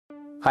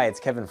Hi,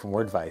 it's Kevin from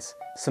Wordvice.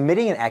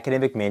 Submitting an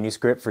academic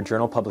manuscript for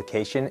journal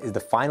publication is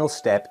the final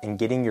step in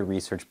getting your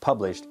research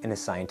published in a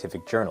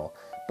scientific journal.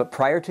 But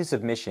prior to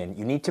submission,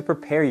 you need to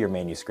prepare your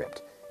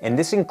manuscript, and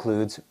this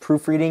includes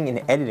proofreading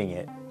and editing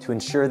it to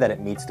ensure that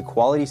it meets the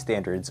quality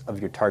standards of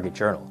your target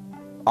journal.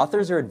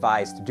 Authors are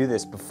advised to do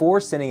this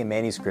before sending a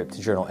manuscript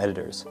to journal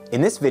editors.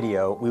 In this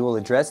video, we will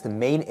address the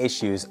main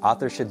issues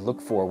authors should look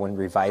for when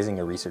revising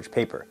a research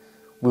paper.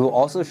 We will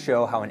also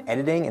show how an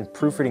editing and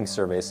proofreading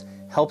service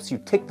helps you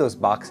tick those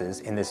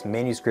boxes in this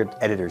manuscript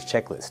editor's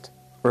checklist.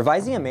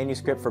 Revising a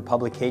manuscript for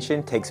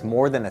publication takes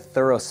more than a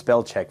thorough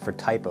spell check for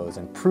typos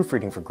and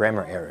proofreading for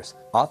grammar errors.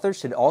 Authors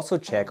should also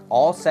check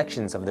all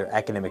sections of their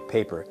academic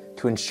paper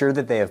to ensure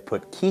that they have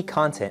put key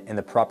content in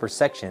the proper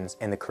sections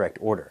in the correct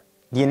order.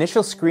 The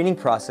initial screening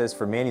process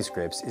for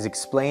manuscripts is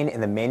explained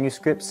in the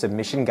manuscript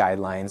submission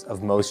guidelines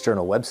of most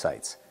journal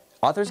websites.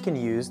 Authors can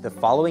use the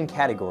following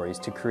categories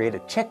to create a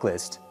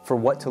checklist for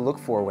what to look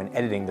for when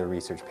editing their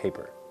research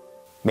paper.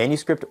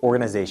 Manuscript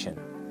organization.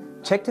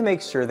 Check to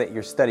make sure that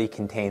your study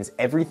contains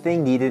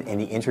everything needed in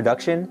the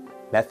introduction,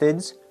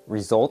 methods,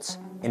 results,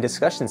 and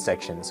discussion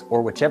sections,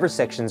 or whichever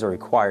sections are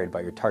required by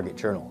your target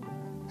journal.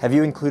 Have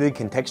you included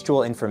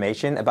contextual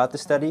information about the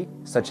study,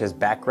 such as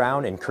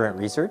background and current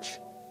research?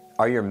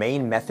 Are your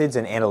main methods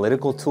and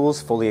analytical tools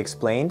fully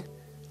explained?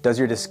 Does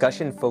your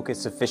discussion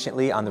focus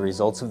sufficiently on the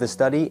results of the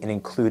study and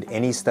include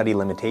any study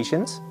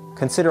limitations?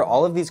 Consider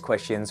all of these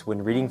questions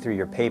when reading through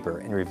your paper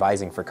and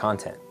revising for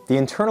content. The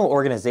internal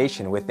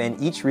organization within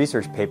each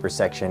research paper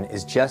section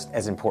is just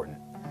as important.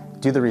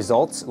 Do the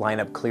results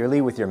line up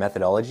clearly with your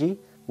methodology?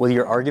 Will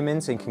your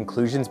arguments and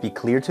conclusions be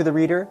clear to the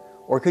reader?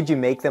 Or could you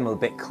make them a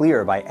bit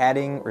clearer by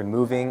adding,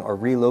 removing, or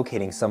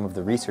relocating some of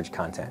the research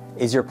content?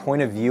 Is your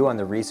point of view on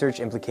the research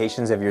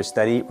implications of your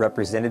study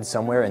represented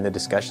somewhere in the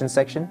discussion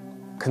section?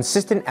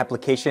 Consistent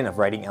application of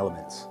writing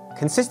elements.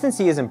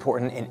 Consistency is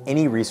important in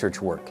any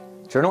research work.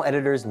 Journal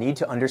editors need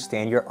to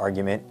understand your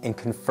argument and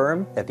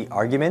confirm that the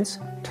arguments,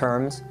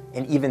 terms,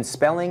 and even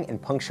spelling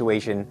and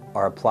punctuation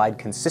are applied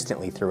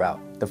consistently throughout.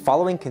 The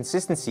following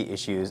consistency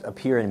issues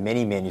appear in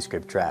many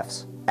manuscript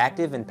drafts.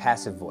 Active and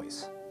passive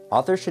voice.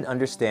 Authors should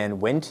understand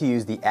when to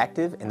use the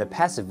active and the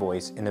passive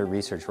voice in their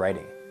research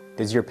writing.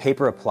 Does your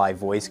paper apply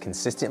voice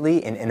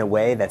consistently and in a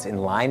way that's in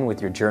line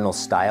with your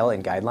journal's style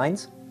and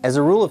guidelines? As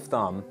a rule of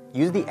thumb,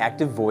 use the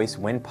active voice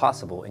when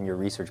possible in your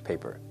research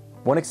paper.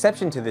 One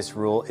exception to this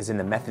rule is in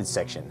the methods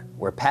section,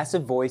 where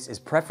passive voice is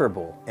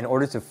preferable in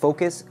order to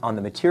focus on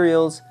the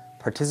materials,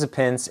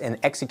 participants, and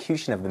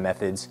execution of the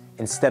methods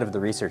instead of the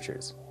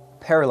researchers.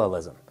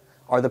 Parallelism.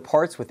 Are the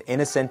parts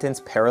within a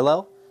sentence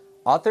parallel?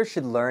 Authors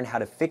should learn how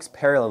to fix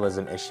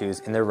parallelism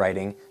issues in their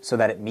writing so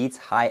that it meets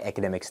high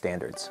academic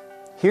standards.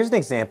 Here's an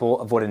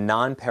example of what a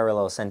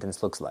non-parallel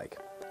sentence looks like.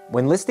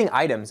 When listing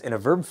items in a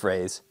verb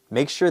phrase,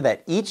 make sure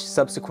that each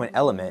subsequent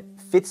element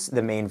fits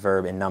the main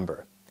verb in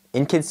number.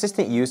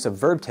 Inconsistent use of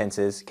verb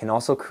tenses can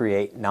also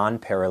create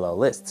non-parallel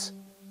lists.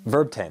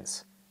 Verb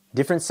tense.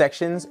 Different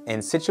sections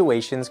and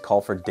situations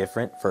call for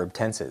different verb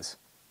tenses.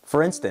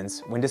 For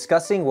instance, when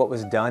discussing what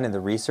was done in the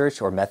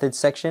research or methods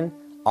section,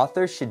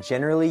 authors should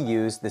generally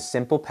use the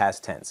simple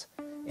past tense.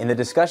 In the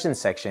discussion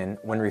section,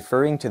 when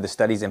referring to the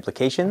study's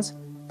implications,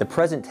 the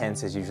present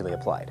tense is usually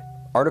applied.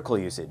 Article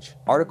usage.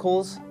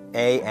 Articles,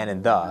 a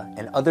and the,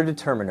 and other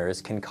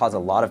determiners can cause a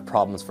lot of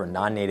problems for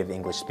non-native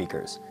English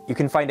speakers. You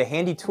can find a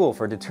handy tool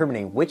for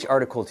determining which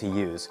article to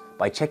use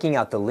by checking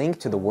out the link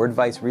to the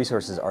Wordvice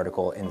resources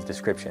article in the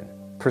description.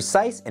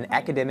 Precise and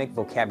academic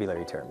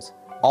vocabulary terms.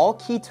 All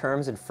key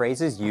terms and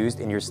phrases used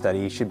in your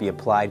study should be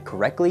applied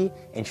correctly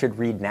and should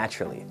read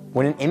naturally.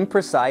 When an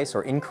imprecise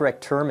or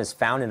incorrect term is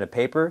found in a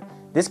paper,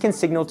 this can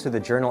signal to the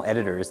journal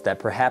editors that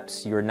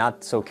perhaps you're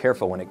not so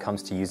careful when it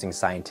comes to using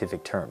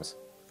scientific terms.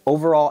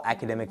 Overall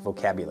academic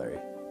vocabulary.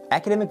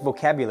 Academic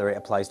vocabulary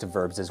applies to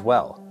verbs as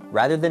well.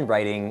 Rather than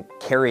writing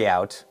carry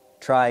out,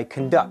 try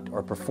conduct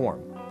or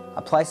perform.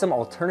 Apply some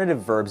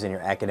alternative verbs in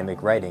your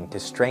academic writing to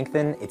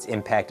strengthen its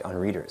impact on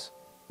readers.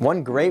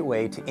 One great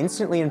way to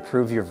instantly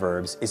improve your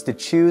verbs is to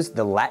choose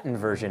the Latin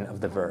version of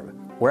the verb.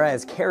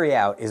 Whereas carry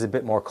out is a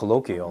bit more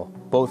colloquial,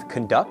 both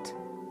conduct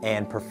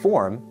and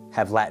perform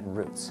have Latin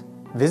roots.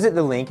 Visit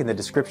the link in the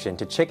description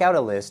to check out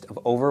a list of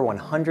over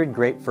 100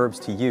 great verbs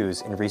to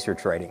use in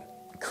research writing.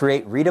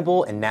 Create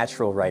readable and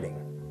natural writing.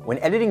 When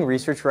editing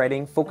research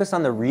writing, focus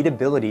on the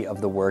readability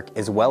of the work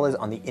as well as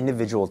on the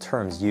individual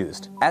terms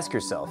used. Ask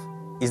yourself,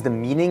 is the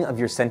meaning of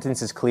your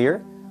sentences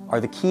clear?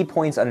 Are the key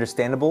points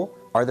understandable?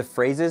 Are the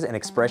phrases and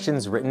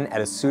expressions written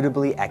at a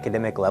suitably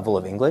academic level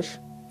of English?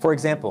 For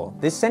example,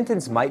 this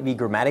sentence might be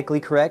grammatically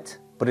correct,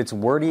 but it's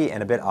wordy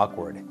and a bit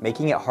awkward,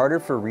 making it harder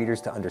for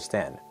readers to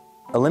understand.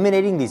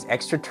 Eliminating these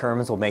extra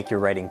terms will make your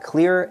writing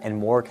clearer and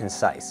more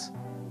concise.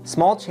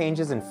 Small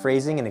changes in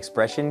phrasing and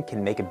expression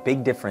can make a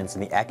big difference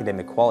in the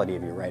academic quality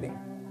of your writing.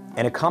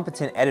 And a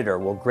competent editor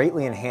will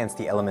greatly enhance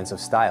the elements of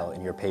style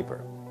in your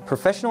paper.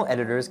 Professional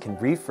editors can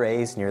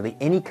rephrase nearly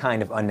any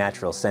kind of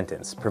unnatural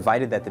sentence,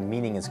 provided that the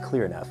meaning is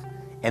clear enough,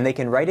 and they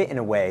can write it in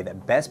a way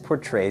that best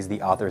portrays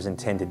the author's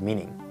intended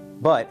meaning.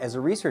 But as a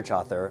research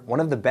author,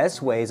 one of the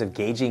best ways of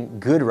gauging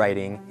good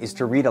writing is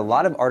to read a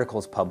lot of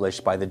articles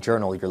published by the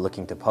journal you're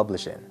looking to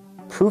publish in.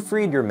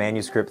 Proofread your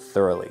manuscript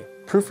thoroughly.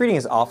 Proofreading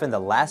is often the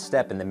last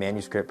step in the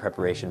manuscript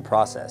preparation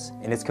process,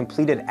 and it's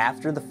completed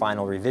after the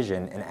final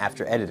revision and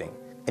after editing.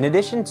 In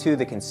addition to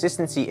the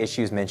consistency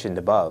issues mentioned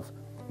above,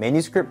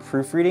 manuscript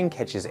proofreading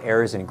catches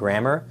errors in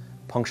grammar,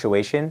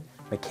 punctuation,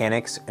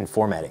 mechanics, and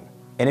formatting.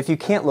 And if you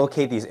can't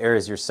locate these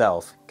errors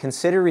yourself,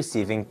 consider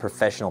receiving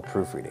professional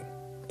proofreading.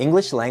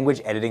 English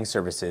language editing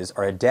services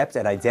are adept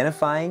at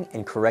identifying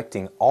and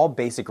correcting all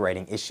basic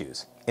writing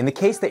issues. In the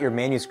case that your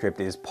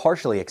manuscript is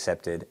partially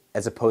accepted,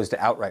 as opposed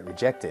to outright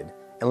rejected,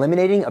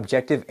 eliminating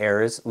objective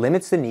errors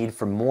limits the need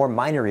for more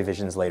minor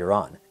revisions later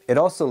on. It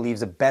also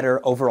leaves a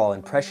better overall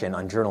impression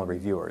on journal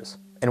reviewers.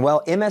 And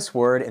while MS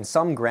Word and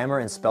some grammar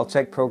and spell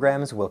check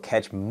programs will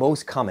catch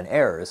most common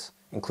errors,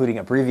 including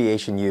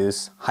abbreviation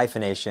use,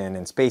 hyphenation,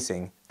 and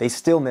spacing, they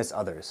still miss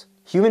others.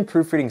 Human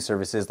proofreading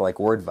services like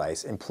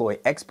Wordvice employ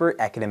expert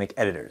academic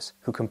editors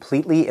who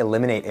completely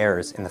eliminate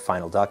errors in the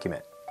final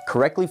document.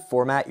 Correctly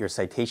format your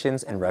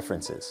citations and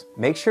references.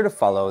 Make sure to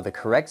follow the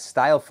correct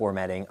style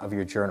formatting of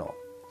your journal.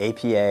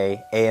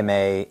 APA,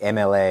 AMA,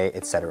 MLA,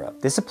 etc.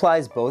 This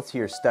applies both to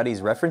your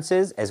study's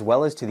references as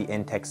well as to the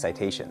in-text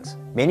citations.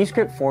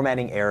 Manuscript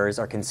formatting errors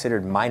are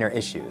considered minor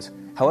issues.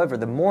 However,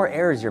 the more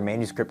errors your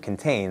manuscript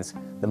contains,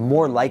 the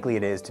more likely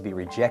it is to be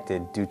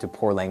rejected due to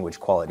poor language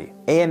quality.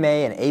 AMA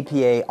and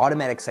APA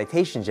automatic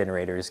citation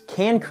generators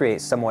can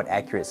create somewhat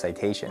accurate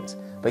citations,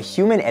 but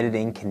human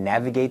editing can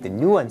navigate the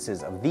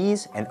nuances of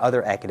these and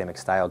other academic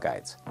style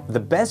guides. The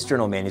best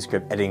journal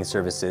manuscript editing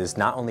services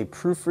not only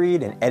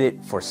proofread and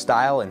edit for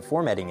style and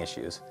formatting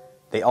issues,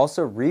 they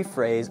also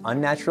rephrase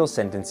unnatural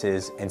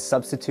sentences and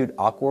substitute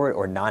awkward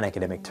or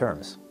non-academic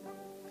terms.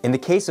 In the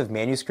case of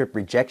manuscript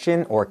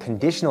rejection or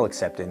conditional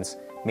acceptance,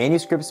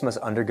 manuscripts must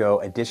undergo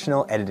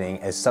additional editing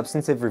as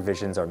substantive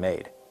revisions are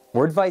made.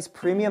 Wordvice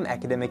Premium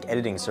Academic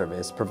Editing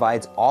Service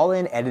provides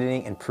all-in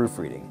editing and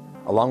proofreading,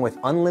 along with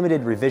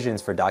unlimited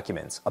revisions for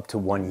documents up to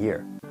 1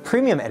 year.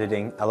 Premium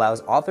editing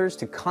allows authors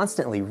to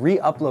constantly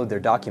re-upload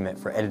their document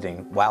for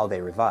editing while they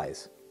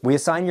revise. We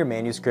assign your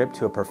manuscript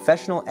to a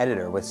professional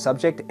editor with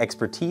subject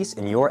expertise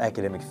in your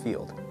academic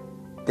field.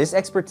 This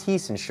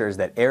expertise ensures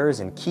that errors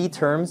in key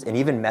terms and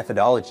even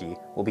methodology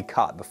will be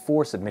caught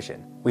before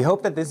submission. We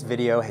hope that this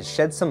video has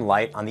shed some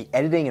light on the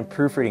editing and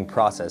proofreading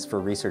process for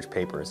research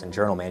papers and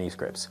journal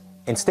manuscripts.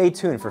 And stay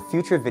tuned for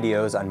future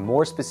videos on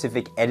more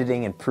specific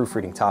editing and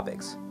proofreading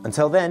topics.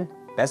 Until then,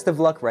 best of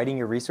luck writing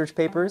your research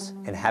papers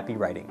and happy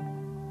writing.